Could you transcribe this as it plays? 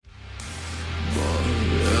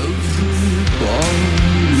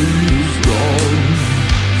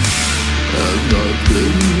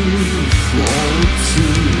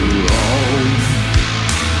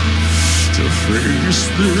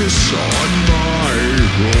on my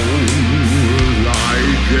own. I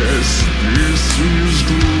guess this is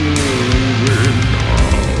growing up.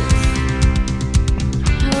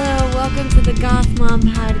 Hello, welcome to the Goth Mom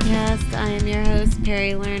Podcast. I am your host,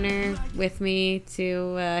 Perri Lerner. With me,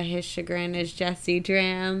 to his chagrin, is Jesse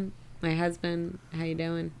Dram, my husband. How you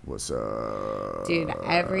doing? What's up? Dude,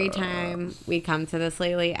 every time we come to this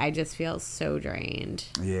lately, I just feel so drained.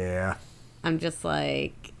 Yeah. I'm just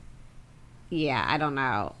like, yeah, I don't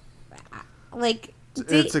know. Like,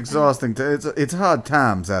 It's exhausting. It's hard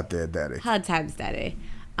times out there, Daddy. hard times, Daddy.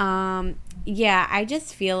 Yeah, I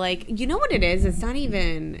just feel like, you know what it is? It's not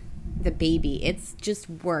even the baby. It's just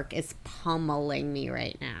work is pummeling me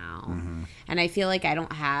right now. Mm-hmm. And I feel like I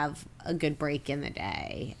don't have a good break in the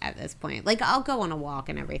day at this point. Like, I'll go on a walk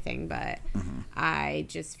and everything, but I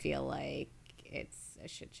just feel like it's a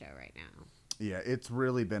shit show right now. Yeah, it's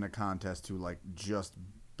really been a contest to, like, just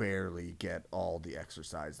barely get all the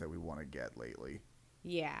exercise that we want to get lately.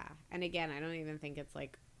 Yeah. And again, I don't even think it's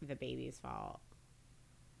like the baby's fault.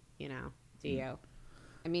 You know, do you?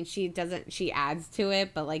 I mean, she adds to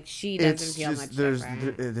it, but like she doesn't feel much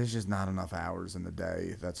different. There's just not enough hours in the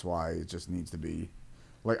day. That's why it just needs to be,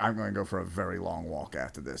 like, I'm going to go for a very long walk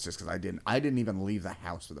after this just because I didn't even leave the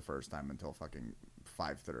house for the first time until fucking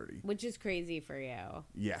 5:30. Which is crazy for you.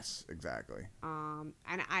 Yes, exactly. And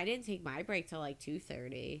I didn't take my break till like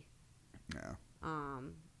 2:30. Yeah.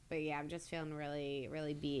 But yeah, I'm just feeling really,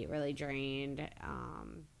 really beat, really drained.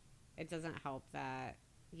 It doesn't help that,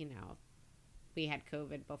 you know, we had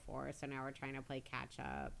COVID before, so now we're trying to play catch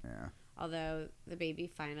up. Yeah. Although the baby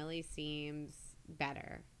finally seems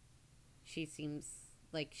better. She seems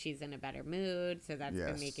like she's in a better mood, so that's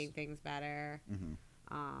been making things better. Mm-hmm.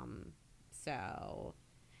 So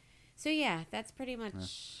yeah, that's pretty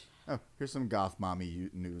much. Oh, here's some goth mommy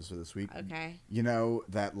news for this week. Okay. You know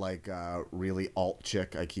that, like, really alt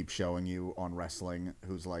chick I keep showing you on wrestling,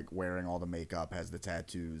 who's like wearing all the makeup, has the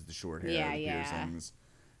tattoos, the short hair, the piercings.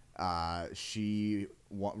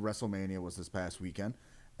 WrestleMania was this past weekend,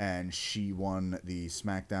 and she won the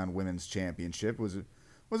SmackDown Women's Championship. Was a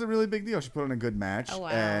really big deal. She put on a good match. Oh, wow.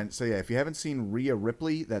 And so yeah, if you haven't seen Rhea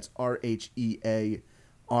Ripley, that's RHEA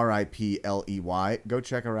RIPLEY. Go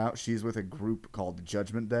check her out. She's with a group called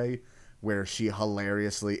Judgment Day, where she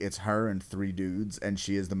hilariously, it's her and 3 dudes, and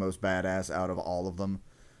she is the most badass out of all of them.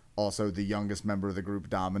 Also, the youngest member of the group,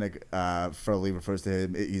 Dominic, Foley refers to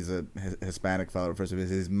him, he's a Hispanic fellow, refers to him as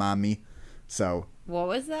his mommy. So. What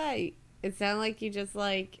was that? It sounded like you just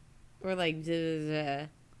like were like.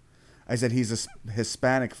 I said he's a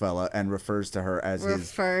Hispanic fella and refers to her as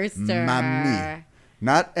his mommy. Her.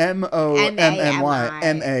 Not MOMMY,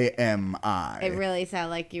 MAMI. It really sounded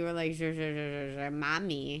like you were like,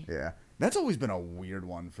 mommy. Yeah. That's always been a weird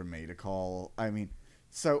one for me to call. I mean,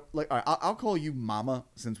 so, like, all right, I'll call you mama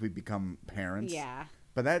since we've become parents. Yeah.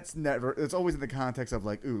 But that's never, it's always in the context of,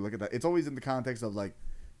 like, ooh, look at that. It's always in the context of, like,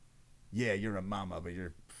 yeah, you're a mama, but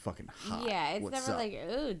you're fucking hot. Yeah, it's What's never up? like,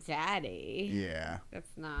 ooh, daddy. Yeah.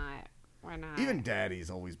 That's not. We're not. Even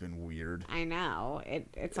daddy's always been weird. I know.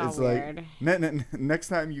 It's all weird. Like, next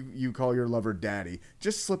time you call your lover daddy,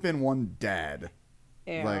 just slip in one dad.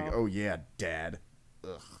 Ew. Like, oh yeah, dad.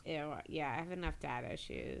 Ugh. Ew. Yeah, I have enough dad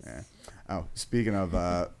issues. Yeah. Oh, speaking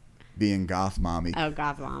of being goth mommy. Oh,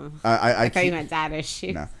 goth mom. I thought you meant dad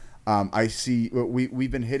issues. No. I see.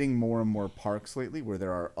 We've been hitting more and more parks lately where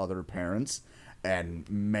there are other parents, and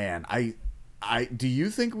man, I do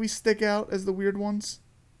you think we stick out as the weird ones?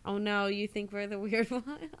 Oh no, you think we're the weird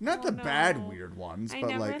one? Not the bad weird ones, I but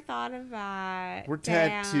never like thought of that. we're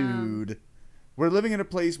Damn. tattooed. We're living in a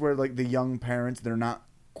place where, like, the young parents, they're not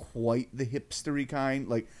quite the hipstery kind.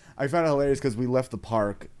 Like, I found it hilarious because we left the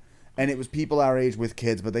park and it was people our age with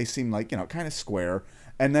kids, but they seemed like, you know, kind of square.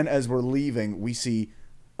 And then as we're leaving, we see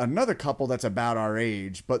another couple that's about our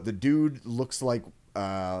age, but the dude looks like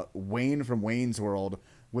Wayne from Wayne's World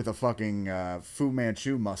with a fucking Fu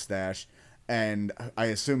Manchu mustache. And I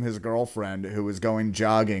assume his girlfriend, who is going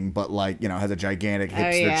jogging, but, like, you know, has a gigantic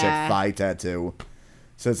hipster chick thigh tattoo.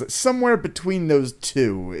 So it's somewhere between those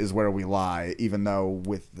two is where we lie, even though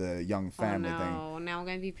with the young family thing. Oh, no. Now I'm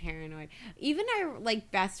going to be paranoid. Even our,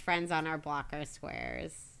 like, best friends on our block are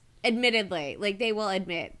squares. Admittedly. Like, they will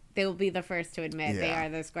admit. They will be the first to admit they are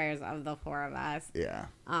the squares of the 4 of us. Yeah.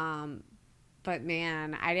 But,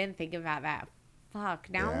 man, I didn't think about that. Fuck.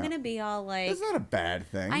 Now I'm going to be all like... It's not a bad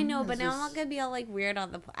thing. I know, but now I'm not going to be all like weird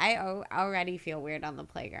on the... I already feel weird on the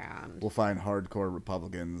playground. We'll find hardcore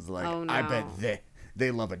Republicans like, oh, no. I bet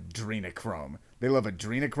they love adrenochrome. They love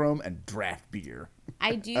adrenochrome and draft beer.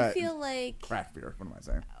 I do feel like... Craft beer. What am I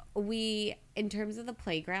saying? We, in terms of the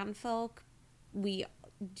playground folk, we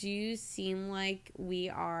do seem like we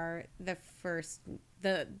are the first,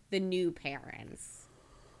 the new parents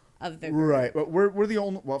of the group. Right, but we're the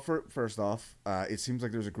only. Well, first off, it seems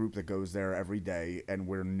like there's a group that goes there every day, and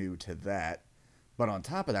we're new to that. But on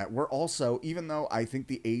top of that, we're also, even though I think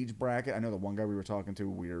the age bracket, I know the one guy we were talking to,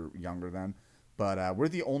 we're younger than, but we're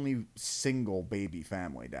the only single baby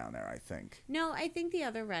family down there, I think. No, I think the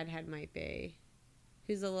other redhead might be,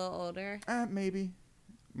 who's a little older. Maybe.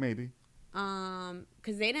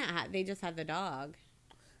 Because they just had the dog.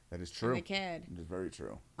 That is true. And the kid. It is very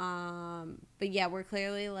true. But yeah, we're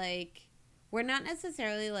clearly like, we're not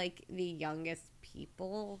necessarily like the youngest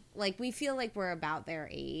people. Like, we feel like we're about their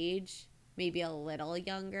age, maybe a little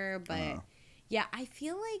younger, but yeah, I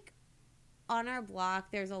feel like on our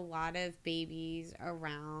block there's a lot of babies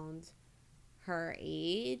around her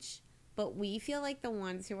age, but we feel like the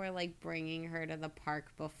ones who are like bringing her to the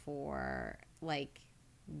park before like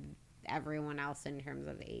everyone else in terms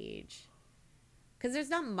of age. Because there's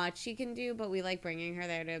not much you can do, but we like bringing her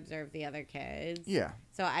there to observe the other kids. Yeah.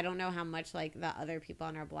 So I don't know how much like the other people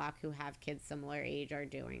on our block who have kids similar age are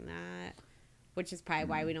doing that, which is probably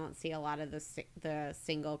why we don't see a lot of the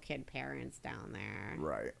single kid parents down there.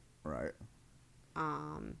 Right.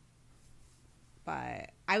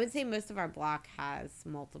 But I would say most of our block has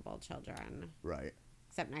multiple children. Right.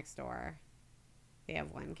 Except next door. They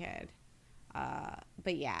have one kid.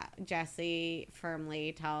 But yeah, Jesse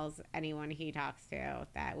firmly tells anyone he talks to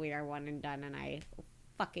that we are one and done, and I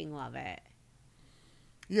fucking love it.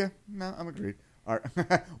 Yeah, no, I'm agreed.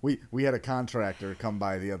 We had a contractor come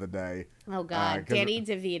by the other day. Oh God, Danny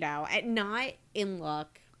DeVito, not in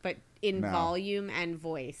look, but in volume and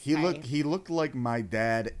voice. He looked like my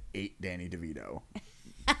dad ate Danny DeVito.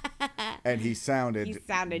 And he sounded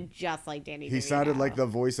just like Danny DeVito. He sounded like the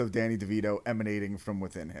voice of Danny DeVito emanating from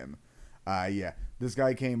within him. Yeah, this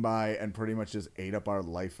guy came by and pretty much just ate up our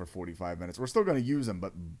life for 45 minutes. We're still going to use him,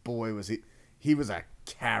 but boy, was he was a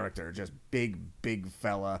character, just big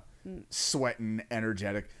fella, sweating,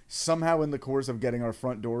 energetic. Somehow in the course of getting our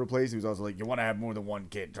front door replaced, he was also like, you want to have more than one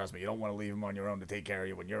kid. Trust me, you don't want to leave him on your own to take care of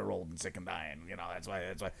you when you're old and sick and dying. You know, that's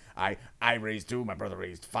why I raised 2. My brother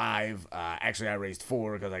raised 5. Actually, I raised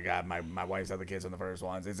 4 because I got my wife's other kids on the first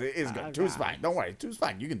ones. It's good. 2's fine. Don't worry. 2's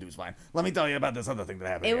fine. You can do fine. Let me tell you about this other thing that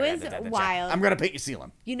happened. It was wild. I'm going to paint your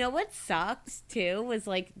ceiling. You know what sucked, too, was,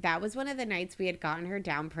 like, that was one of the nights we had gotten her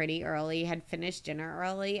down pretty early, had finished dinner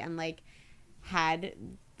early, and, like, had,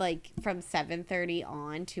 like, from 7:30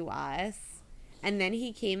 on to us. And then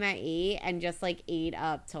he came at 8 and just, like, ate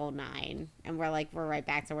up till 9. And we're right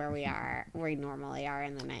back to where we normally are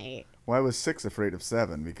in the night. Well, I was 6 afraid of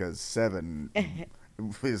 7 because 7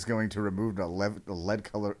 is going to remove the lead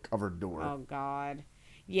color covered door. Oh, God.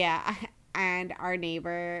 Yeah. And our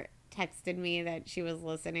neighbor texted me that she was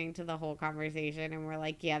listening to the whole conversation. And we're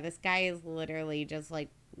like, yeah, this guy is literally just, like,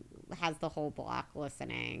 has the whole block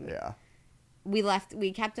listening. Yeah.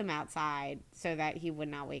 We kept him outside so that he would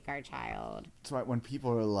not wake our child. That's right. When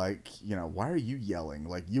people are like, you know, why are you yelling?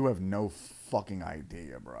 Like, you have no fucking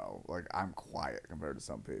idea, bro. Like, I'm quiet compared to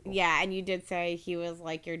some people. Yeah, and you did say he was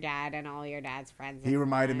like your dad and all your dad's friends. He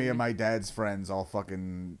reminded me of my dad's friends all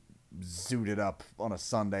fucking zooted up on a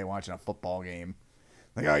Sunday watching a football game.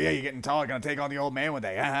 Like, oh, yeah, you're getting tall. You're going to take on the old man one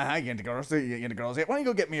day. You into girls? You into girls? Why don't you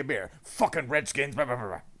go get me a beer? Fucking Redskins. Blah, blah, blah,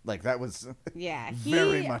 blah. Like, that was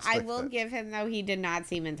very much I will give him, though, he did not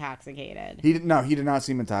seem intoxicated. He did not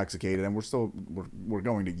seem intoxicated, and we're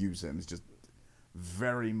going to use him. It's just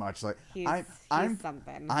very much like... I'm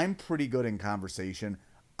something. I'm pretty good in conversation.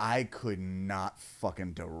 I could not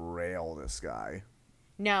fucking derail this guy.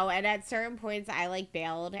 No, and at certain points, I, like,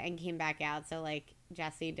 bailed and came back out, so, like,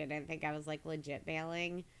 Jesse didn't think I was, like, legit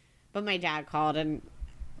bailing. But my dad called, and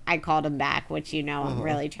I called him back, which, you know, I'm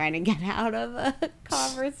really trying to get out of a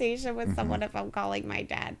conversation with someone if I'm calling my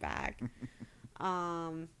dad back.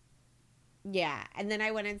 Yeah, and then I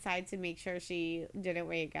went inside to make sure she didn't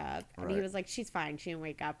wake up. And he was like, she's fine, she didn't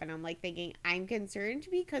wake up. And I'm, like, thinking, I'm concerned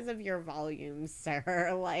because of your volume,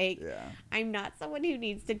 sir. Like, I'm not someone who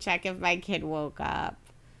needs to check if my kid woke up.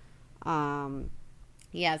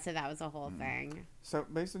 Yeah, so that was a whole thing. So,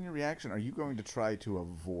 based on your reaction, are you going to try to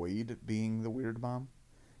avoid being the weird mom?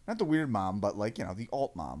 Not the weird mom, but, like, you know, the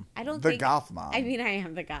alt mom. The goth mom. I mean, I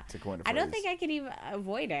am the goth. I don't think I can even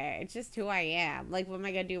avoid it. It's just who I am. Like, what am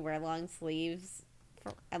I going to do? Wear long sleeves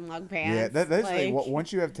and long pants? Yeah, that's like, the thing.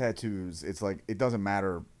 Once you have tattoos, it's like, it doesn't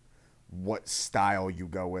matter what style you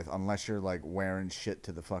go with unless you're, like, wearing shit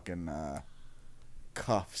to the fucking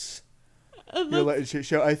cuffs. You're like,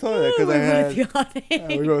 I thought of that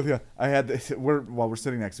because I had. While we're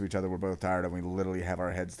sitting next to each other, we're both tired and we literally have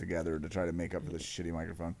our heads together to try to make up for this shitty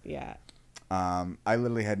microphone. Yeah. I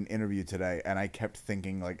literally had an interview today, and I kept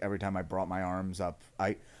thinking, like, every time I brought my arms up,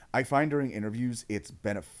 I find during interviews it's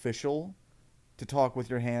beneficial to talk with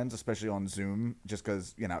your hands, especially on Zoom, just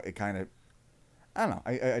because, you know, it kind of, I don't know,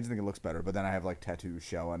 I just think it looks better. But then I have, like, tattoos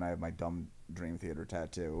showing. I have my Dumb Dream Theater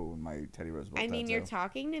tattoo and my Teddy Roosevelt tattoo. I mean, you're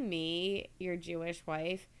talking to me, your Jewish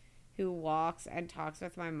wife, who walks and talks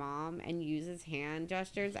with my mom and uses hand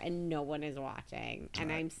gestures, and no one is watching,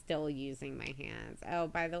 and I'm still using my hands. Oh,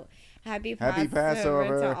 by the way, happy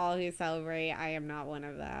Passover to all who celebrate. I am not one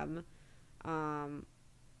of them.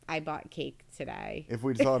 I bought cake today. If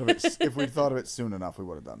we'd thought of it soon enough, we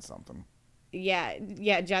would have done something.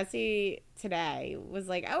 Yeah. Jesse today was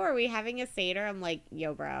like, "Oh, are we having a Seder?" I'm like,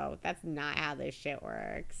 "Yo, bro, that's not how this shit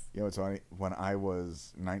works." You know, it's funny. When I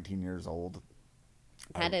was 19 years old,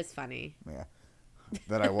 that is funny. Yeah,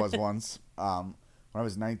 that I was once. When I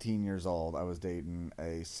was 19 years old, I was dating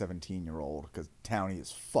a 17-year-old because towny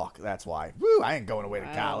as fuck. That's why. Woo! I ain't going away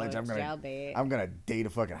to college. I'm gonna date a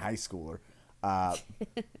fucking high schooler.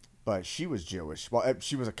 But she was Jewish. Well,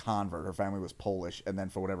 she was a convert. Her family was Polish, and then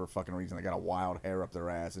for whatever fucking reason, they got a wild hair up their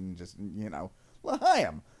ass and just, you know,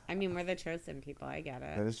 L'chaim. I mean, we're the chosen people. I get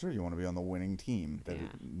it. That is true. You want to be on the winning team that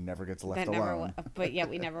never gets left alone. But yet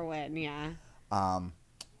we never win. Yeah.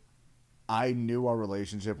 I knew our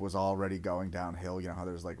relationship was already going downhill. You know how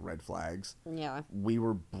there's like red flags? Yeah. We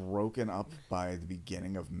were broken up by the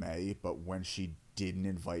beginning of May, but when she didn't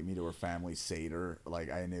invite me to her family Seder,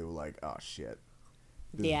 like, I knew, like, oh shit.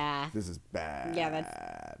 This is bad. Yeah,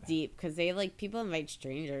 that's deep, because they, like, people invite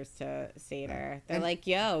strangers to Seder. They're like,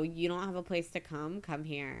 yo, you don't have a place to come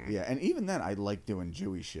here. Yeah, and even then, I like doing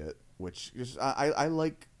Jewish shit, which is, I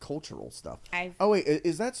like cultural stuff.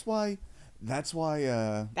 That's why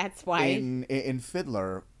in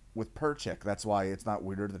Fiddler with Perchik, that's why it's not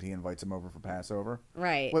weird that he invites him over for Passover.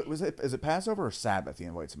 Right. Is it Passover or Sabbath he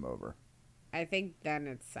invites him over? I think then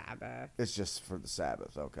it's Sabbath. It's just for the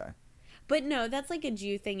Sabbath, okay. But no, that's like a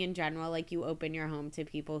Jew thing in general. Like, you open your home to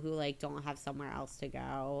people who, like, don't have somewhere else to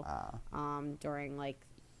go during, like,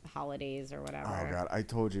 holidays or whatever. Oh, God. I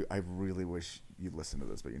told you, I really wish you'd listen to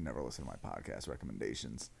this, but you never listen to my podcast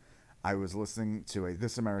recommendations. I was listening to a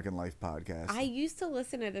This American Life podcast. I used to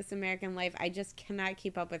listen to This American Life. I just cannot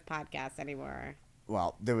keep up with podcasts anymore.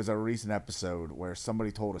 Well, there was a recent episode where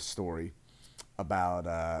somebody told a story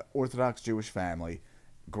about Orthodox Jewish family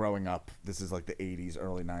growing up. This is like the 80s,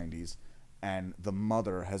 early 90s. And the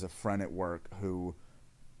mother has a friend at work who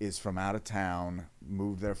is from out of town,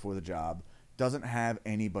 moved there for the job, doesn't have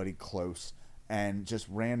anybody close, and just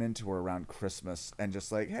ran into her around Christmas and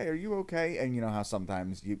just like, hey, are you okay? And you know how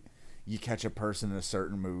sometimes you catch a person in a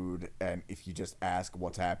certain mood, and if you just ask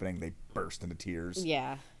what's happening, they burst into tears.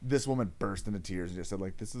 Yeah. This woman burst into tears and just said,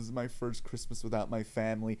 like, this is my first Christmas without my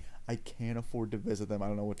family. I can't afford to visit them. I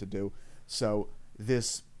don't know what to do. So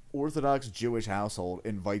this Orthodox Jewish household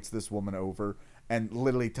invites this woman over and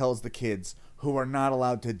literally tells the kids, who are not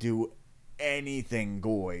allowed to do anything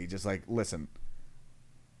goy, just like, listen,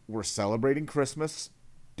 we're celebrating Christmas.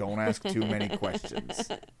 Don't ask too many questions.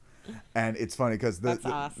 And it's funny because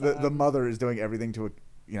the mother is doing everything to,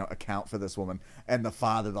 you know, account for this woman, and the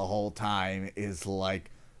father the whole time is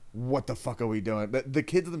like, what the fuck are we doing? The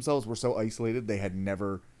kids themselves were so isolated, they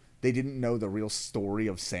didn't know the real story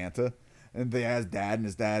of Santa. And they asked Dad, and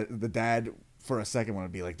the dad for a second wanted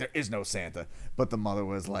to be like, there is no Santa. But the mother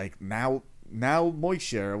was like, now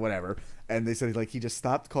Moishe or whatever. And they said, like, he just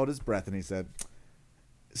stopped, caught his breath, and he said,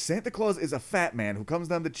 Santa Claus is a fat man who comes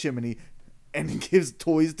down the chimney and gives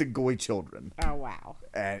toys to goy children. Oh, wow.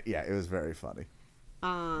 And yeah, it was very funny.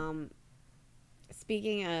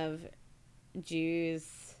 Speaking of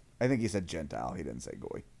Jews, I think he said Gentile. He didn't say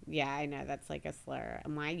goy. Yeah, I know. That's like a slur.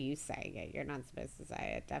 Why are you saying it? You're not supposed to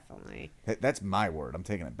say it, definitely. Hey, that's my word. I'm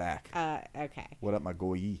taking it back. Okay. What up, my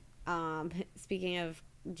goy? Speaking of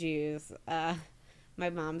Jews, my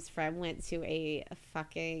mom's friend went to a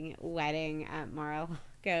fucking wedding at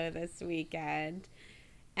Mar-a-Lago this weekend.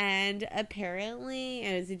 And apparently,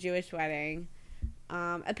 it was a Jewish wedding.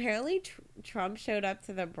 Apparently, Trump showed up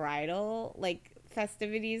to the bridal, like,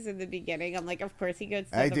 festivities in the beginning. I'm like, of course he goes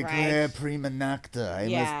to the bride. I declare prima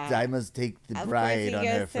nocta. I must take the bride on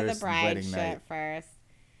her first wedding night first.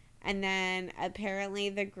 And then apparently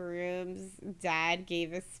the groom's dad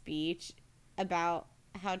gave a speech about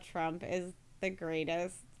how Trump is the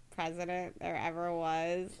greatest president there ever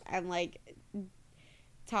was, and like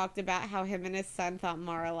talked about how him and his son thought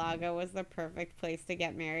Mar-a-Lago was the perfect place to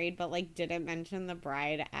get married, but like didn't mention the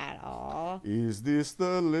bride at all. Is this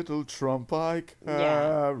the little Trump I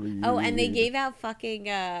carry? Yeah. Oh, and they gave out fucking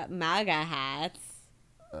MAGA hats.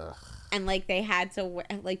 Ugh. And, like, they had to wear,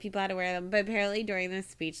 like, people had to wear them. But apparently during this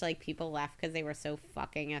speech, like, people left because they were so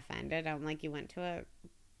fucking offended. I'm like, you went to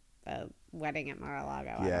a wedding at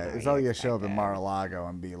Mar-a-Lago. Yeah, it's not like you show up in Mar-a-Lago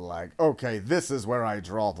and be like, okay, this is where I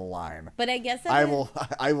draw the line. But I guess I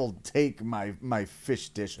will take my fish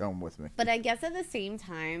dish home with me. But I guess at the same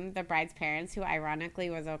time, the bride's parents, who ironically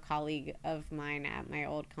was a colleague of mine at my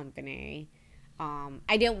old company,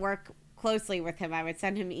 I didn't work closely with him. I would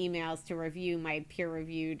send him emails to review my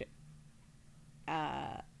peer-reviewed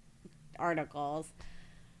articles,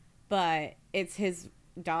 but it's his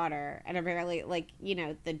daughter, and apparently, like, you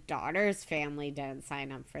know, the daughter's family didn't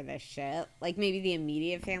sign up for this shit. Like, maybe the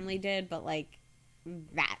immediate family did, but, like,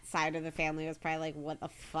 that side of the family was probably like, what the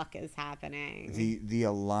fuck is happening? The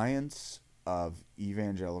alliance of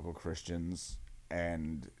evangelical Christians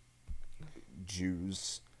and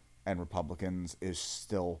Jews and Republicans is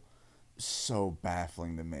still so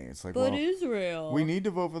baffling to me. It's like, but well, Israel, we need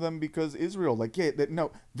to vote for them because Israel, like, yeah,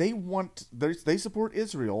 they support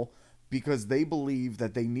Israel because they believe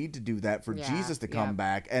that they need to do that for Jesus to come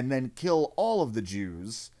back and then kill all of the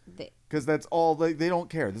Jews. Because that's all they don't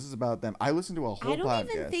care. This is about them. I listened to a whole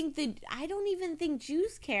podcast. I don't even think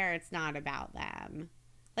Jews care. It's not about them.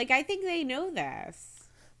 Like, I think they know this.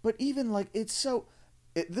 But even, like,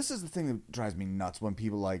 this is the thing that drives me nuts when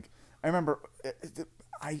people, like, I remember,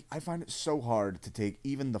 I find it so hard to take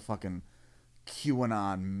even the fucking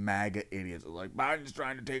QAnon MAGA idiots. Like, Biden's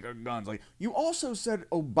trying to take our guns. Like, you also said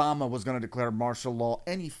Obama was going to declare martial law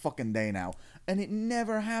any fucking day now, and it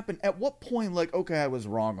never happened. At what point, like, okay, I was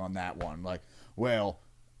wrong on that one. Like, well,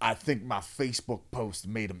 I think my Facebook post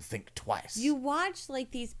made him think twice. You watch,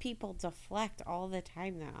 like, these people deflect all the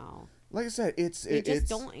time now. Like I said, they just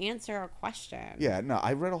don't answer a question. Yeah, no,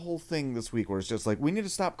 I read a whole thing this week where it's just like, we need to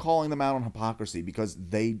stop calling them out on hypocrisy because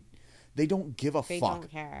they don't give a fuck. They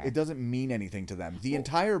don't care. It doesn't mean anything to them. The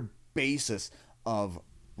entire basis of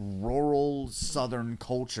rural Southern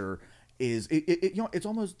culture is it's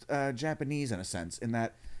almost Japanese in a sense, in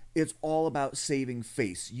that it's all about saving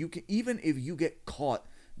face. You can, even if you get caught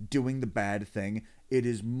doing the bad thing, it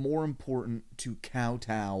is more important to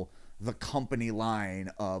kowtow the company line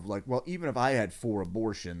of, like, well, even if I had 4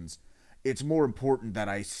 abortions, it's more important that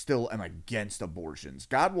I still am against abortions.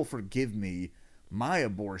 God will forgive me my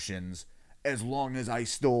abortions as long as I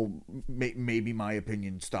still maybe my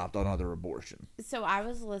opinion stopped on other abortion. So I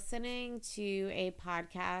was listening to a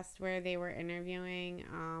podcast where they were interviewing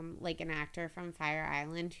like an actor from Fire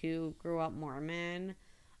Island who grew up Mormon,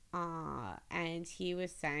 and he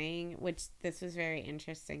was saying, which this was very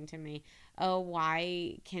interesting to me,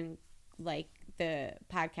 why can, like, the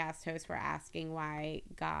podcast hosts were asking why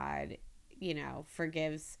God, you know,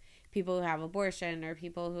 forgives people who have abortion or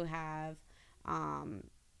people who have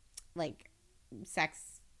like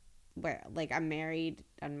sex, where, like, unmarried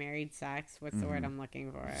sex. What's the word I'm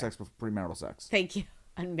looking for? Sex with premarital sex. Thank you.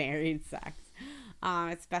 Unmarried sex.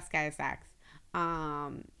 It's best kind of sex.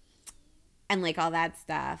 And, like, all that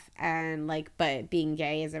stuff. And, like, but being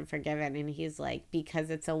gay isn't forgiven. And he's like, because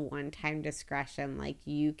it's a one-time discretion, like,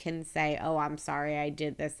 you can say, oh, I'm sorry I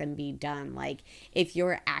did this and be done. Like, if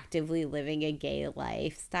you're actively living a gay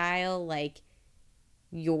lifestyle, like,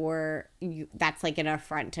 that's like an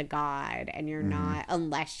affront to God, and you're not,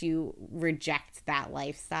 unless you reject that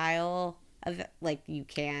lifestyle of, like, you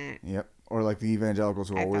can't. Yep. Or like the evangelicals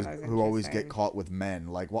who always get caught with men.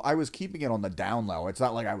 Like, well, I was keeping it on the down low. It's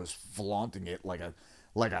not like I was flaunting it like a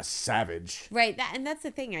savage. Right. And that's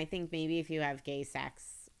the thing. I think maybe if you have gay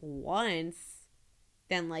sex once,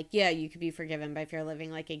 then, like, yeah, you could be forgiven. But if you're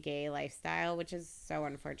living, like, a gay lifestyle, which is so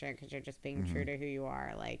unfortunate because you're just being true to who you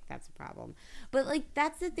are, like, that's a problem. But, like,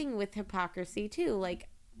 that's the thing with hypocrisy too. Like,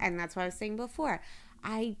 and that's what I was saying before.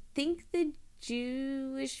 I think the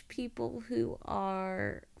Jewish people who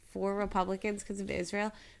are for Republicans because of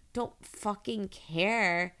Israel don't fucking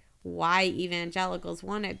care why evangelicals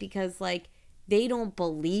want it, because, like, they don't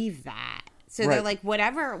believe that. So they're like,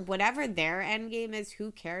 whatever their end game is,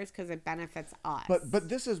 who cares, because it benefits us. But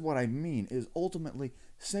this is what I mean, is ultimately,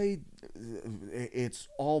 say it's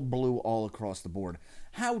all blue all across the board.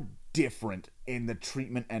 How different in the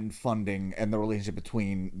treatment and funding and the relationship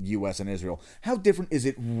between U.S. and Israel, how different is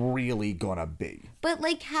it really gonna be? But,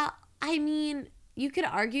 like, I mean, you could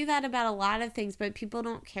argue that about a lot of things, but people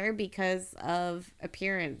don't care because of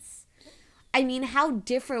appearance. I mean, how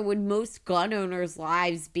different would most gun owners'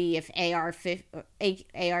 lives be if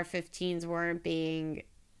AR-15s weren't being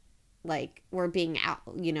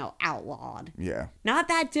outlawed? Yeah. Not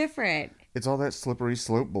that different. It's all that slippery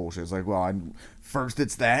slope bullshit. It's like, well, first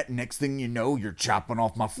it's that, next thing you know, you're chopping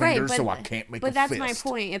off my fingers so I can't make a fist. But that's my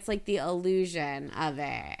point. It's like the illusion of it.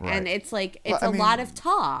 Right. And it's like, it's a lot of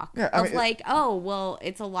talk oh, well,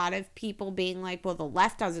 it's a lot of people being like, well, the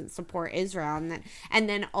left doesn't support Israel. And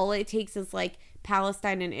then all it takes is like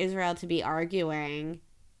Palestine and Israel to be arguing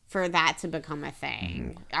for that to become a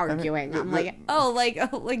thing. Arguing. I'm like,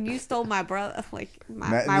 you stole my brother, like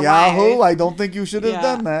my Yahoo, wife. I don't think you should have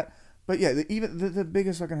done that. But yeah, even the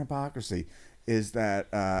biggest fucking hypocrisy is that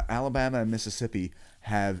Alabama and Mississippi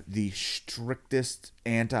have the strictest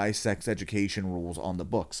anti-sex education rules on the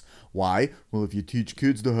books. Why? Well, if you teach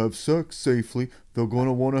kids to have sex safely, they're going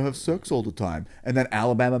to want to have sex all the time. And then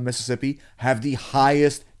Alabama and Mississippi have the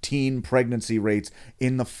highest teen pregnancy rates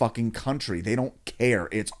in the fucking country. They don't care.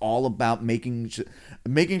 It's all about making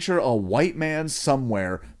sure a white man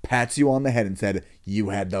somewhere pats you on the head and said, you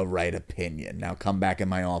had the right opinion. Now come back in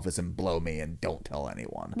my office and blow me and don't tell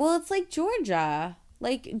anyone. Well, it's like Georgia.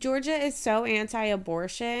 Like, Georgia is so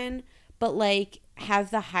anti-abortion, but, like, has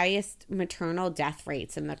the highest maternal death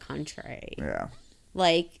rates in the country. Yeah.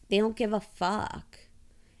 Like, they don't give a fuck.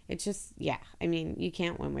 It's just, yeah. I mean, you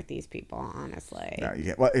can't win with these people, honestly. No, you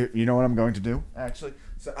can't. Well, you know what I'm going to do, actually?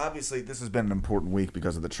 So, obviously, this has been an important week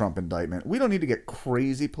because of the Trump indictment. We don't need to get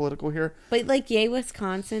crazy political here. But, like, yay,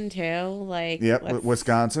 Wisconsin, too. Like, yep,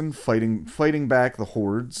 Wisconsin fighting back the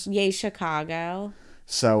hordes. Yay, Chicago.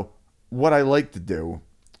 So, what I like to do,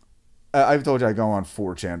 I've told you I go on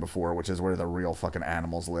 4chan before, which is where the real fucking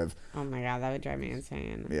animals live. Oh my god, that would drive me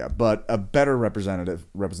insane. Yeah, but a better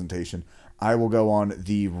representation, I will go on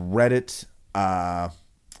the Reddit, the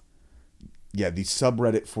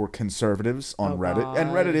subreddit for conservatives on Reddit. God. And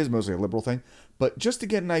Reddit is mostly a liberal thing, but just to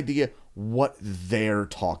get an idea what they're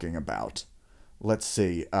talking about. Let's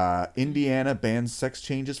see. Indiana bans sex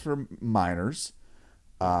changes for minors.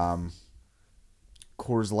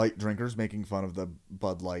 Coors Light drinkers making fun of the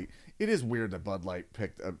Bud Light. It is weird that Bud Light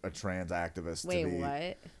picked a trans activist Wait, to be...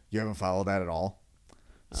 what? You haven't followed that at all?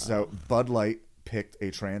 So Bud Light picked a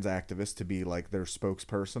trans activist to be like their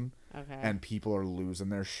spokesperson. Okay. And people are losing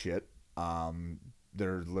their shit.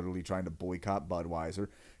 They're literally trying to boycott Budweiser.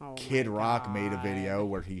 Oh Kid my Rock God. made a video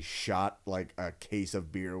where he shot like a case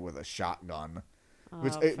of beer with a shotgun. Oh,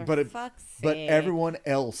 for fuck's sake. But everyone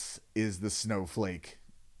else is the snowflake.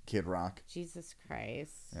 Kid Rock. Jesus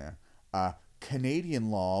Christ. Yeah.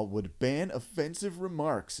 Canadian law would ban offensive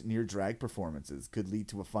remarks near drag performances. Could lead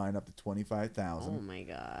to a fine up to $25,000. Oh my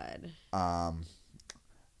god.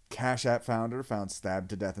 Cash App founder found stabbed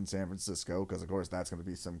to death in San Francisco because, of course, that's going to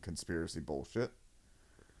be some conspiracy bullshit.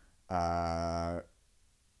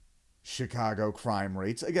 Chicago crime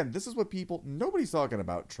rates. Again, this is what nobody's talking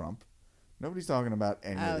about Trump. Nobody's talking about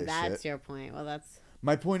any of this shit. Oh, that's your point. Well, that's...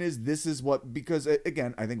 My point is, this is what, because,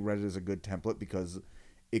 again, I think Reddit is a good template because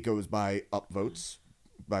it goes by upvotes,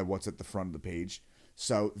 by what's at the front of the page.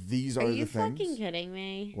 So these are the things. Are you fucking kidding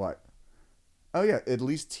me? What? Oh, yeah. At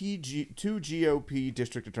least two GOP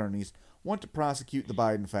district attorneys want to prosecute the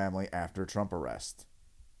Biden family after Trump arrest.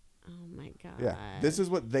 Oh, my God. Yeah. This is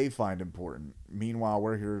what they find important. Meanwhile,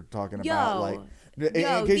 we're here talking about,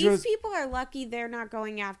 these people are lucky they're not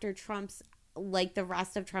going after Trump's, like the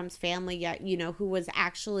rest of Trump's family yet, who was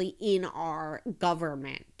actually in our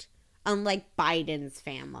government, unlike Biden's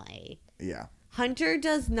family. Yeah. Hunter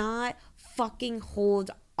does not fucking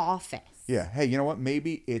hold office. Yeah. Hey, you know what?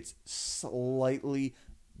 Maybe it's slightly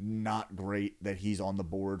not great that he's on the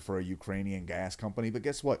board for a Ukrainian gas company, but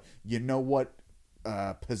guess what? You know what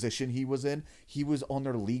position he was in? He was on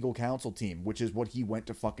their legal counsel team, which is what he went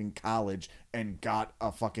to fucking college and got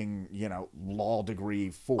a fucking, law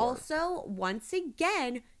degree for. Also, once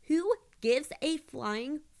again, who gives a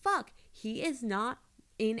flying fuck? He is not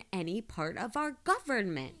in any part of our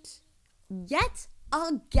government. Yet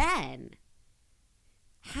again.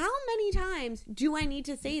 How many times do I need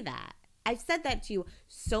to say that? I've said that to you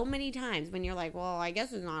so many times when you're like, well, I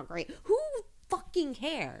guess it's not great. Who fucking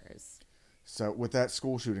cares? So with that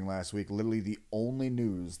school shooting last week, literally the only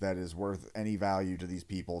news that is worth any value to these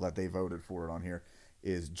people that they voted for it on here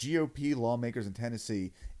is GOP lawmakers in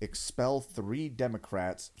Tennessee expel 3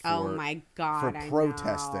 Democrats for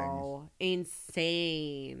protesting. I know.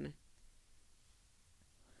 Insane.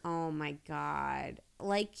 Oh my God.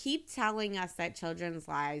 Like, keep telling us that children's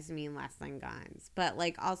lives mean less than guns, but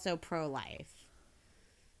like also pro-life.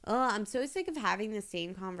 Oh, I'm so sick of having the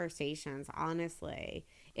same conversations, honestly.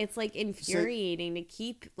 It's like infuriating to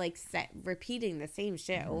keep like repeating the same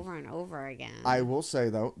shit over and over again. I will say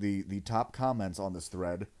though, the top comments on this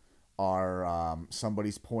thread are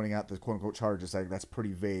somebody's pointing out the quote unquote charges, saying that's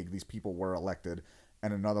pretty vague. These people were elected,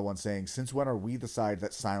 And another one saying, since when are we the side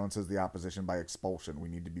that silences the opposition by expulsion? We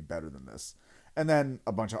need to be better than this. And then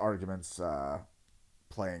a bunch of arguments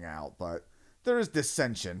playing out. But there is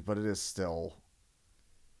dissension, but it is still...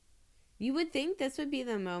 You would think this would be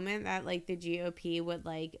the moment that, like, the GOP would,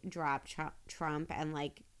 like, drop Trump and,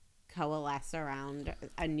 like, coalesce around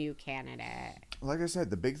a new candidate. Like I said,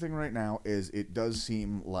 the big thing right now is it does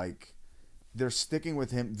seem like they're sticking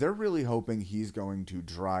with him. They're really hoping he's going to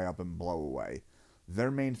dry up and blow away.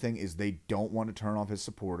 Their main thing is they don't want to turn off his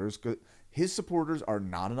supporters. His supporters are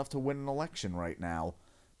not enough to win an election right now,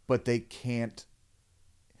 but they can't.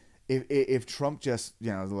 If Trump just,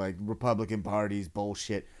 like Republican Party's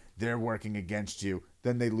bullshit, they're working against you,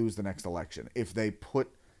 then they lose the next election. If they put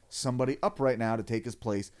somebody up right now to take his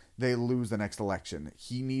place, they lose the next election.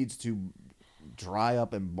 He needs to dry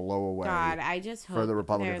up and blow away. God, I just hope for the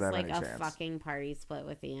Republicans there's to have like any a chance. fucking party split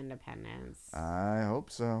with the independents. I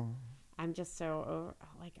hope so. I'm just so over,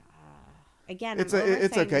 again. It's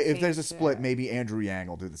okay if there's a split. Maybe Andrew Yang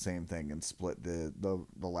will do the same thing and split the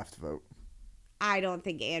left vote. I don't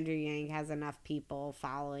think Andrew Yang has enough people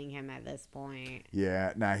following him at this point.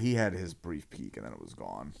 Yeah, he had his brief peak and then it was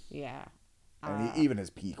gone. Yeah. And even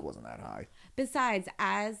his peak wasn't that high. Besides,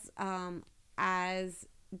 as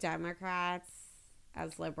Democrats,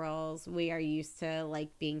 as liberals, we are used to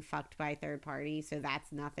like being fucked by third parties, so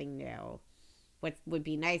that's nothing new. What would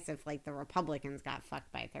be nice if like the Republicans got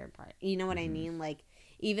fucked by third party. You know what I mean? Like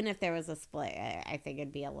even if there was a split, I think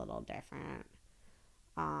it'd be a little different.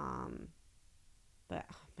 But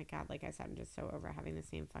oh my God, like I said, I'm just so over having the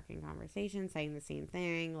same fucking conversation, saying the same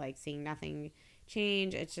thing, like seeing nothing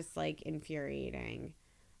change. It's just like infuriating.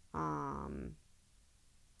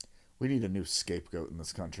 We need a new scapegoat in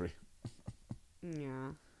this country.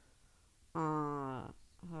 Yeah.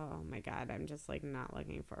 Oh my God, I'm just like not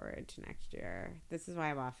looking forward to next year. This is why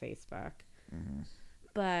I'm off Facebook. Mm-hmm.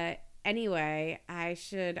 But anyway, I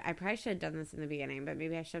probably should have done this in the beginning, but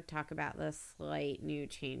maybe I should talk about the slight new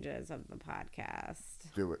changes of the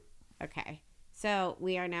podcast. Do it. Okay. So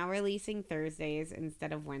we are now releasing Thursdays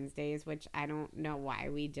instead of Wednesdays, which I don't know why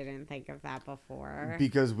we didn't think of that before.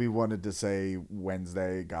 Because we wanted to say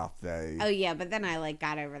Wednesday, Goth Day. Oh yeah, but then I like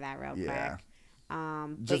got over that real quick.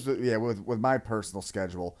 With my personal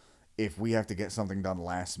schedule, if we have to get something done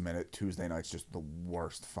last minute, Tuesday night's just the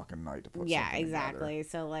worst fucking night to put something exactly. together.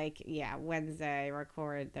 So Wednesday,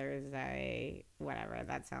 record Thursday, whatever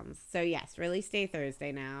that sounds. So yes, release day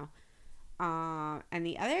Thursday now. And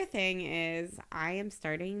the other thing is I am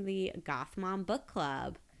starting the Goth Mom Book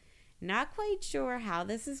Club. Not quite sure how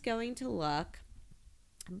this is going to look,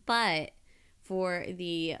 but for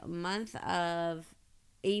the month of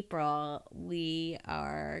April, we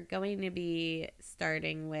are going to be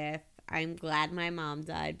starting with I'm Glad My Mom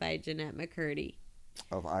Died by Jennette McCurdy.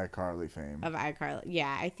 Of iCarly fame. Of iCarly.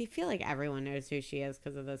 Yeah, I feel like everyone knows who she is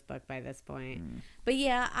because of this book by this point. But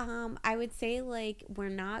yeah, I would say like we're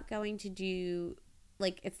not going to do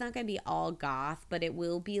like it's not going to be all goth, but it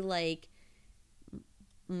will be like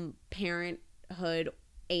parenthood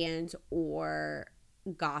and or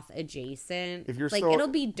goth adjacent. If you're like still, it'll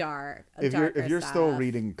be dark. If you're still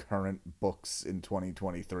reading current books in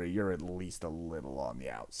 2023, you're at least a little on the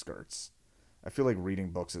outskirts. I feel like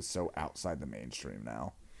reading books is so outside the mainstream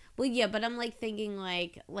now. Well, yeah, but I'm like thinking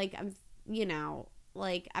like I'm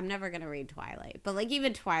I'm never gonna read Twilight, but like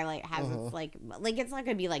even Twilight has its like it's not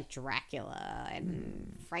gonna be like Dracula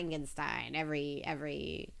and Frankenstein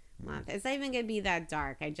every month. It's not even gonna be that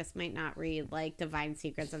dark. I just might not read like Divine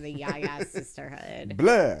Secrets of the Yaya Sisterhood.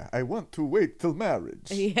 Blah! I want to wait till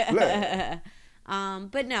marriage. Yeah. Blah.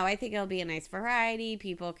 But no, I think it'll be a nice variety.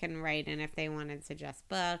 People can write in if they want to suggest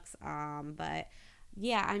books. But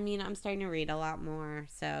yeah, I mean, I'm starting to read a lot more,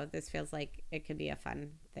 so this feels like it could be a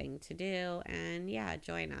fun thing to do. And yeah,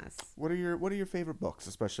 join us. What are your favorite books,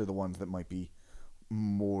 especially the ones that might be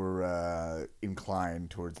more inclined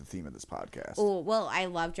towards the theme of this podcast? Oh, well, I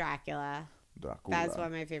love Dracula. That's one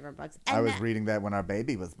of my favorite books. And I was reading that when our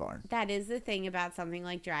baby was born. That is the thing about something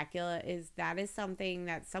like Dracula is something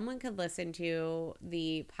that someone could listen to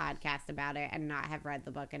the podcast about it and not have read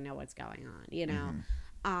the book and know what's going on, you know?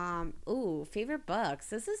 Favorite books.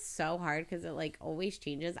 This is so hard because it like always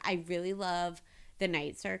changes. I really love The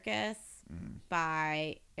Night Circus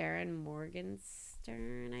by Erin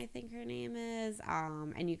Morgenstern, I think her name is.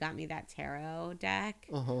 And You Got Me That Tarot deck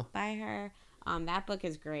by her. That book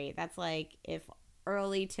is great. That's like if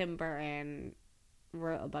early Tim Burton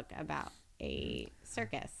wrote a book about a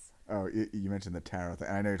circus. Oh, you mentioned the tarot thing.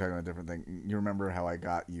 I know you're talking about a different thing. You remember how I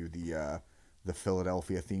got you the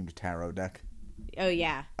Philadelphia themed tarot deck? Oh,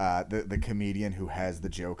 yeah. The comedian who has the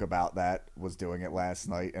joke about that was doing it last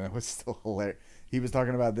night, and it was still hilarious. He was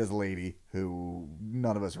talking about this lady who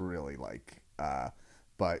none of us really like,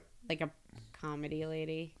 but Like a comedy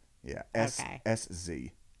lady. yeah, Okay.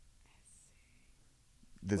 SZ.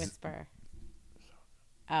 Whisper.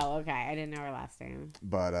 Oh, okay. I didn't know her last name.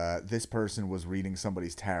 But this person was reading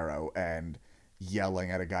somebody's tarot and yelling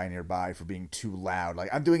at a guy nearby for being too loud. Like,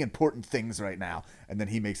 I'm doing important things right now. And then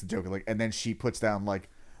he makes the joke, like, and then she puts down, like,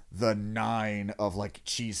 the 9 of, like,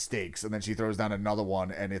 cheesesteaks. And then she throws down another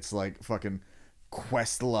one, and it's, like, fucking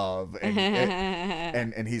Questlove.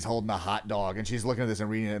 And he's holding a hot dog. And she's looking at this and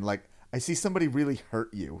reading it, and, like, I see somebody really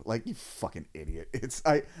hurt you. Like, you fucking idiot. It's,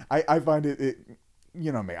 I find it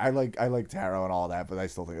you know me. I like tarot and all that, but I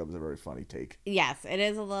still think it was a very funny take. Yes, it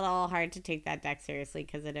is a little hard to take that deck seriously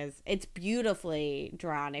because it's beautifully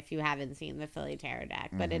drawn if you haven't seen the Philly Tarot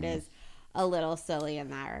deck, but it is a little silly in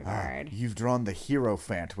that regard. You've drawn the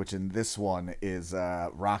Hierophant, which in this one is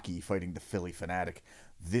Rocky fighting the Philly Fanatic.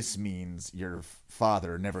 This means your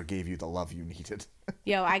father never gave you the love you needed.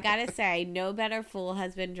 Yo, I gotta say, no better fool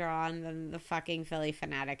has been drawn than the fucking Philly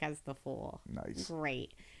Fanatic as the fool. Nice.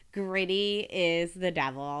 Great. Gritty is the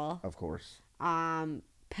devil. Of course.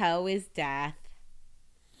 Poe is death.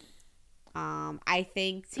 I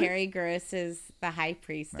think Terry Gross is the high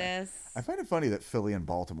priestess. I find it funny that Philly and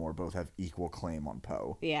Baltimore both have equal claim on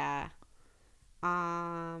Poe. Yeah.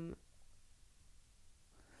 I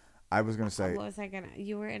was gonna say. What was I gonna?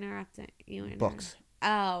 You were interrupting. Books.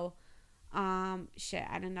 Oh. Shit.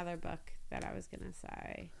 I had another book that I was gonna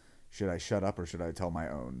say. Should I shut up or should I tell my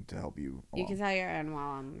own to help you along? You can tell your own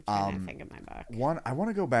while I'm trying to think of my book. One, I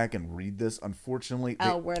want to go back and read this. Unfortunately,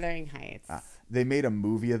 Wuthering Heights. They made a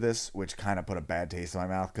movie of this, which kind of put a bad taste in my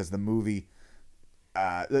mouth because the movie,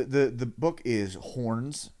 the book is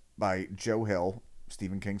Horns by Joe Hill,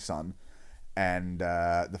 Stephen King's son, and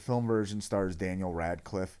the film version stars Daniel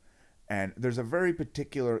Radcliffe, and there's a very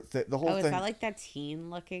particular the whole thing. Is that like that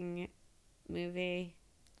teen-looking movie?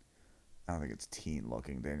 I don't think it's teen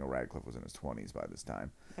looking. Daniel Radcliffe was in his 20s by this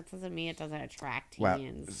time. That doesn't mean it doesn't attract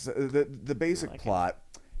teens. Well, so the basic plot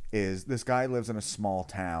is this guy lives in a small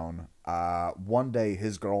town. One day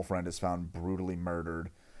his girlfriend is found brutally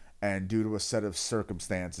murdered, and due to a set of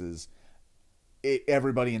circumstances,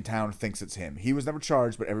 everybody in town thinks it's him. He was never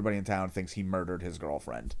charged, but everybody in town thinks he murdered his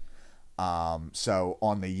girlfriend. So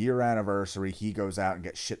on the year anniversary, he goes out and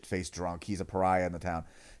gets shit-faced drunk. He's a pariah in the town.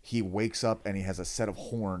 He wakes up and he has a set of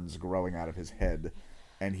horns growing out of his head.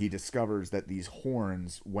 And he discovers that these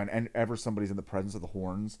horns, whenever somebody's in the presence of the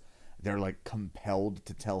horns, they're like compelled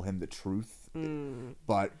to tell him the truth.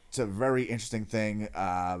 But it's a very interesting thing.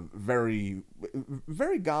 Very,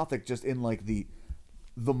 very gothic, just in like the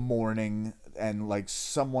mourning and like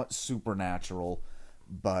somewhat supernatural.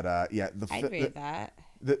 But yeah, I'd read that.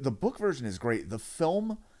 The book version is great. The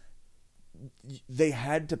film, they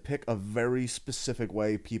had to pick a very specific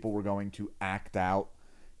way people were going to act out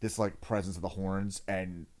this like presence of the horns,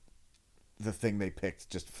 and the thing they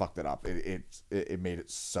picked just fucked it up. It made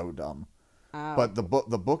it so dumb. Oh. But the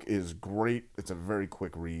book is great. It's a very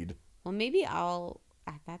quick read. Well, maybe I'll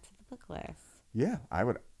add that to the book list. Yeah,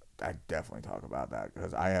 I'd definitely talk about that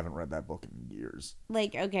because I haven't read that book in years.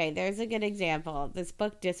 Like, okay, there's a good example. This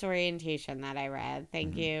book, Disorientation, that I read.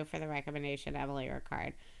 Thank you for the recommendation, Emily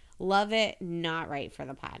Ricard. Love it, not right for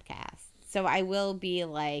the podcast. So I will be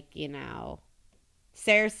like, you know,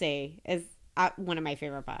 Cersei is one of my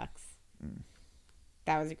favorite books.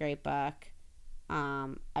 That was a great book.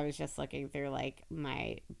 I was just looking through like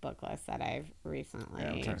my book list that I've recently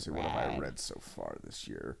I'm trying to see read. what have I read so far this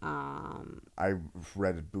year. I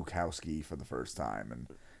read Bukowski for the first time, and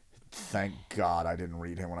thank God I didn't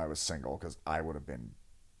read him when I was single because I would have been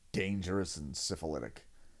dangerous and syphilitic.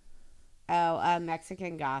 Oh,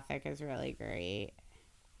 Mexican Gothic is really great.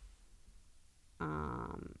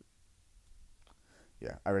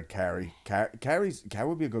 Yeah, I read Carrie. Carrie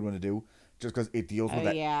would be a good one to do, just because it deals with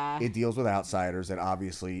it deals with outsiders. It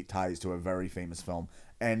obviously ties to a very famous film,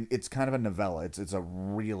 and it's kind of a novella. It's a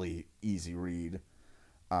really easy read.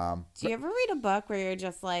 Do you ever read a book where you're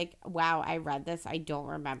just like, wow, I read this, I don't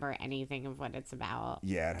remember anything of what it's about?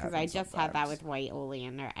 Yeah, it happens. Because I just sometimes. had that with White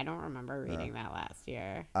Oleander. I don't remember reading that last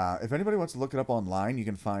year. If anybody wants to look it up online, you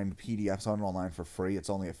can find PDFs on it online for free. It's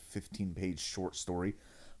only a 15-page short story.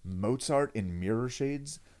 Mozart in Mirror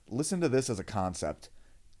Shades. Listen to this as a concept.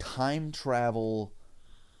 Time travel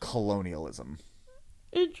colonialism.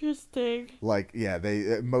 Interesting. Like, yeah,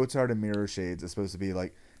 Mozart in Mirror Shades is supposed to be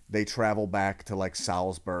like, they travel back to like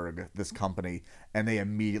Salzburg, this company, and they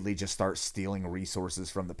immediately just start stealing resources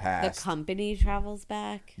from the past. The company travels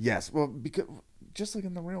back? Yes, well, because just like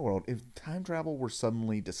in the real world, if time travel were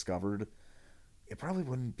suddenly discovered, it probably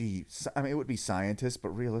wouldn't be. I mean, it would be scientists, but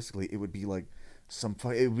realistically, it would be like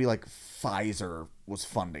it would be like Pfizer was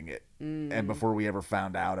funding it, and before we ever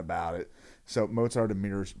found out about it. So Mozart and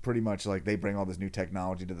Mirrors, pretty much like they bring all this new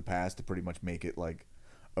technology to the past to pretty much make it like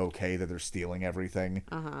okay that they're stealing everything.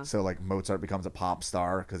 So like Mozart becomes a pop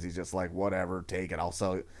star because he's just like, whatever, take it, I'll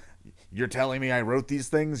sell it. You're telling me I wrote these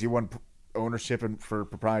things? You want ownership and for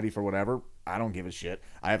propriety for whatever? I don't give a shit.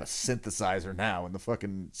 I have a synthesizer now in the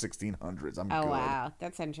fucking 1600s. I'm good. Wow,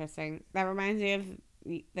 that's interesting. That reminds me of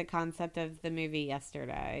the concept of the movie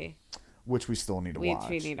Yesterday, which we still need to watch.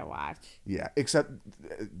 Which we need to watch. Yeah, except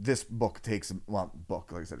this book like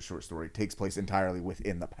I said, a short story, takes place entirely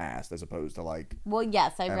within the past as opposed to like. Well,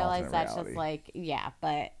 yes, I realize that's reality. just like, yeah,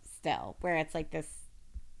 but still, where it's like this.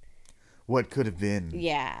 What could have been.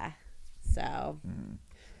 Yeah. So.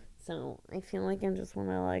 So I feel like I just want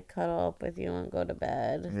to like cuddle up with you and go to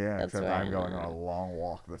bed. Yeah, that's except I'm going on a long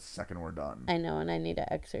walk the second we're done. I know, and I need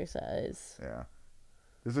to exercise. Yeah.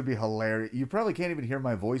 This would be hilarious. You probably can't even hear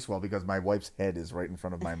my voice well because my wife's head is right in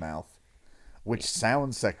front of my mouth, which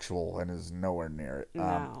sounds sexual and is nowhere near it.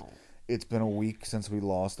 No. It's been a week since we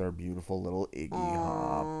lost our beautiful little Iggy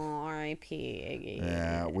Hop. R.I.P. Iggy.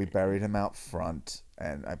 Yeah, we buried him out front,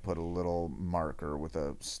 and I put a little marker with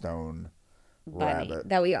a stone rabbit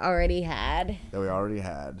that we already had.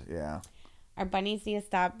 Yeah. Our bunnies need to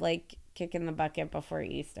stop like kicking the bucket before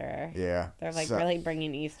Easter. Yeah, they're like really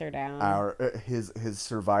bringing Easter down. His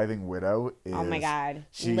surviving widow is, oh my god,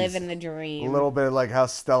 living the dream. A little bit like how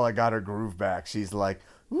Stella got her groove back. She's like,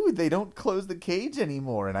 ooh, they don't close the cage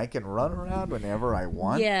anymore, and I can run around whenever I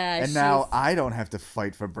want. Yeah, and now I don't have to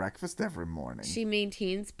fight for breakfast every morning. She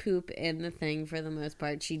maintains poop in the thing for the most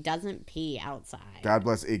part. She doesn't pee outside. God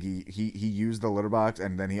bless Iggy. He used the litter box,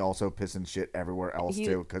 and then he also piss and shit everywhere else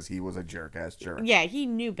too, because he was a jerk-ass jerk. Yeah, he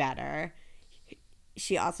knew better.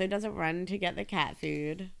 She also doesn't run to get the cat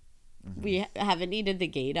food. We haven't needed the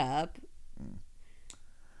gate up.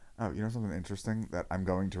 Oh, you know something interesting that I'm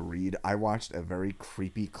going to read? I watched a very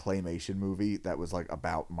creepy claymation movie that was like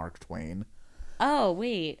about Mark Twain. Oh,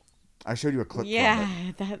 wait. I showed you a clip from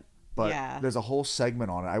it. But there's a whole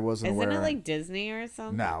segment on it. I wasn't aware. Isn't it like Disney or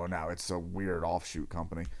something? No, it's a weird offshoot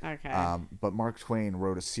company. Okay. But Mark Twain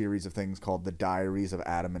wrote a series of things called The Diaries of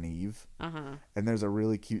Adam and Eve. And there's a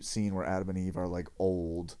really cute scene where Adam and Eve are like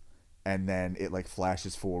old, and then it like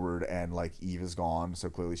flashes forward and like Eve is gone, so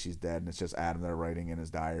clearly she's dead, and it's just Adam there writing in his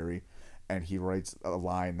diary. And he writes a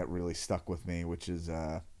line that really stuck with me, which is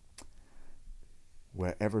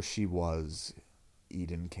wherever she was,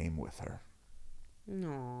 Eden came with her.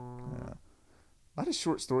 Aww. Yeah. A lot of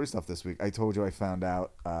short story stuff this week. I told you I found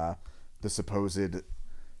out the supposed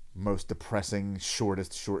most depressing,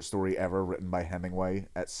 shortest short story ever written by Hemingway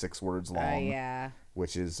at 6 words long. Yeah.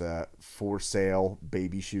 Which is For Sale,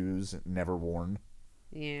 Baby Shoes, Never Worn.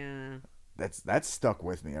 Yeah. That's stuck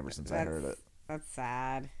with me ever since I heard it. That's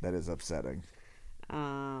sad. That is upsetting.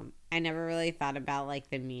 I never really thought about like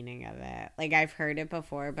the meaning of it. Like I've heard it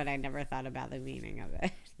before, but I never thought about the meaning of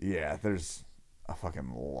it. Yeah, there's a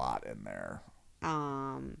fucking lot in there.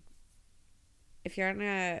 If you're on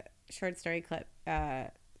a short story clip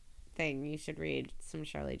thing, you should read some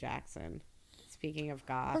Shirley Jackson. Speaking of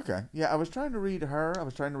goth. Okay. Yeah, I was trying to read her. I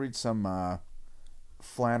was trying to read some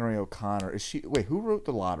Flannery O'Connor. Wait, who wrote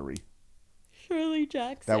The Lottery? Shirley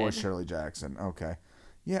Jackson. That was Shirley Jackson. Okay.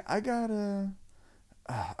 Yeah, I gotta...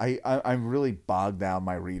 I'm really bogged down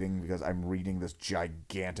my reading because I'm reading this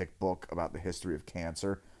gigantic book about the history of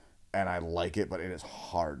cancer, and I like it, but it is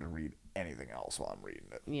hard to read anything else while I'm reading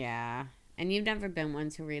it. Yeah. And you've never been one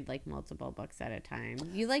to read like multiple books at a time.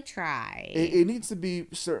 You like try. It needs to be,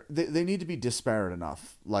 they need to be disparate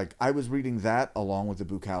enough. Like I was reading that along with the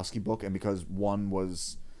Bukowski book, and because one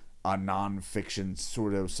was a nonfiction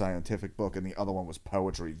pseudo-scientific book and the other one was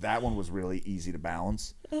poetry, that one was really easy to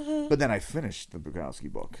balance. But then I finished the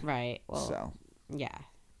Bukowski book. Right. Well, so. Yeah.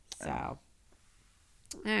 So. All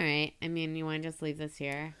right. I mean, you want to just leave this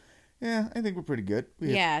here? Yeah, I think we're pretty good.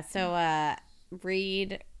 So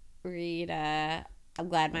read I'm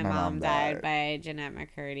Glad My Mom Died by Jennette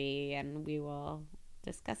McCurdy, and we will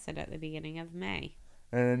discuss it at the beginning of May.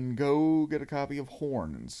 And go get a copy of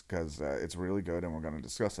Horns, because it's really good, and we're going to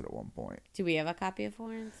discuss it at one point. Do we have a copy of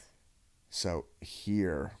Horns? So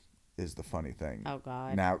here is the funny thing. Oh,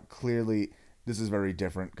 God. Now, clearly, this is very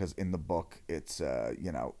different, because in the book, it's,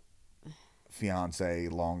 fiance,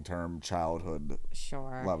 long-term childhood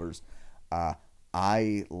lovers.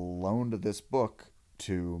 I loaned this book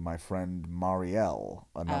to my friend Marielle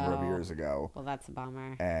a number of years ago. Well, that's a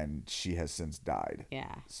bummer. And she has since died.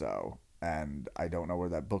 Yeah. So and I don't know where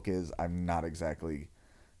that book is. I'm not exactly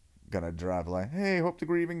gonna drive like, hey, hope the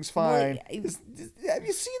grieving's fine. Well, have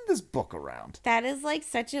you seen this book around? That is like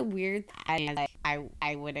such a weird thing.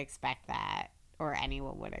 I would expect that, or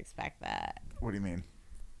anyone would expect that. What do you mean?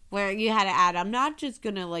 Where you had to add, I'm not just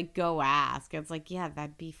gonna like go ask. It's like, yeah,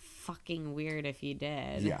 that'd be fucking weird if you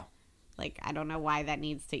did. Yeah. Like, I don't know why that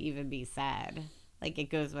needs to even be said. Like, it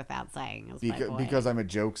goes without saying. Because I'm a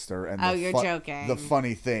jokester. And you're joking. The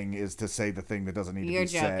funny thing is to say the thing that doesn't need to be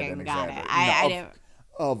said. You're joking. Got it.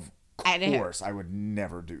 Of course, I would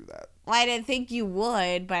never do that. Well, I didn't think you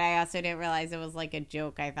would, but I also didn't realize it was like a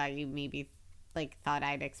joke. I thought you maybe like thought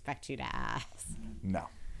I'd expect you to ask. No.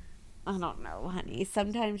 I don't know, honey.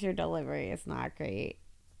 Sometimes your delivery is not great.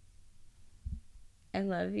 I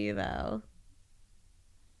love you, though.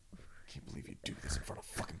 I can't believe you do this in front of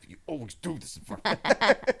fucking... You always do this in front of...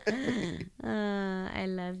 I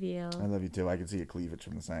love you. I love you, too. I can see your cleavage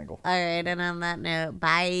from this angle. All right, and on that note,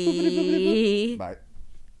 bye. Bye.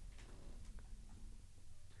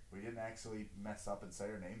 We didn't actually mess up and say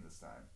her name this time.